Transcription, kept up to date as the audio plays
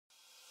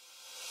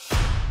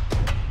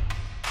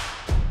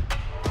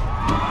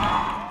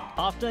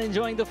After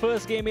enjoying the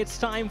first game, it's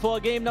time for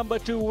game number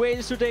 2.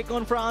 Wales to take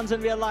on France,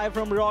 and we are live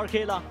from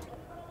Rourkela.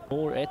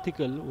 More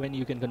ethical when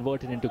you can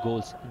convert it into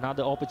goals.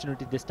 Another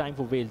opportunity this time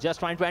for Wales. Just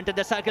trying to enter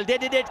the circle. They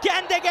did it.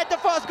 Can they get the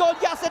first goal?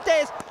 Yes, it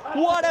is.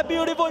 What a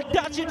beautiful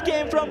touch it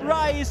came from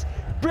Rice.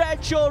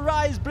 Bradshaw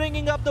Rice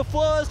bringing up the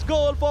first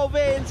goal for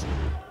Wales.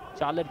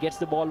 Charlotte gets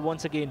the ball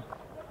once again.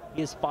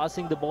 He is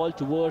passing the ball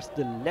towards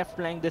the left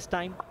flank this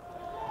time.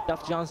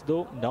 Tough chance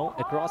though. Now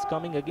across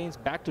coming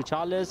against back to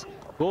Charles.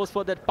 Goes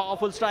for that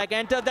powerful strike.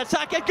 Enters that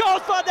circle.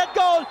 Goes for that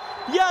goal.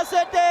 Yes,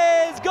 it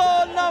is.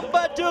 Goal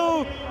number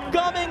 2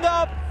 coming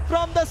up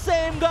from the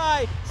same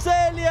guy.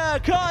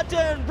 Celia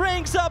Carton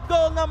brings up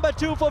goal number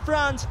 2 for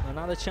France.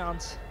 Another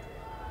chance.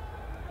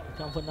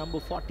 Come for number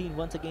 14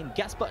 once again.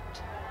 Gaspard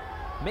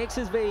makes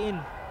his way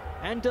in.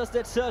 Enters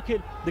that circle.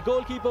 The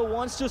goalkeeper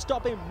wants to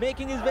stop him,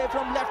 making his way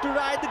from left to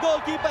right. The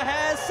goalkeeper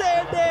has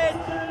saved it,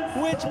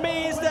 which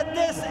means that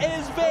this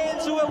is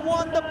Wales who have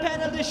won the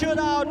penalty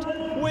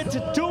shootout with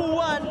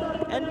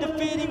 2-1 and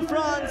defeating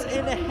France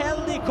in a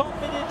healthy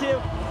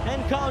competitive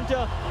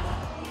encounter.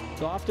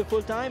 So after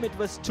full time, it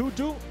was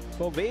 2-2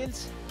 for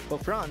Wales, for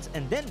France,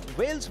 and then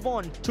Wales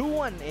won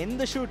 2-1 in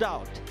the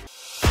shootout.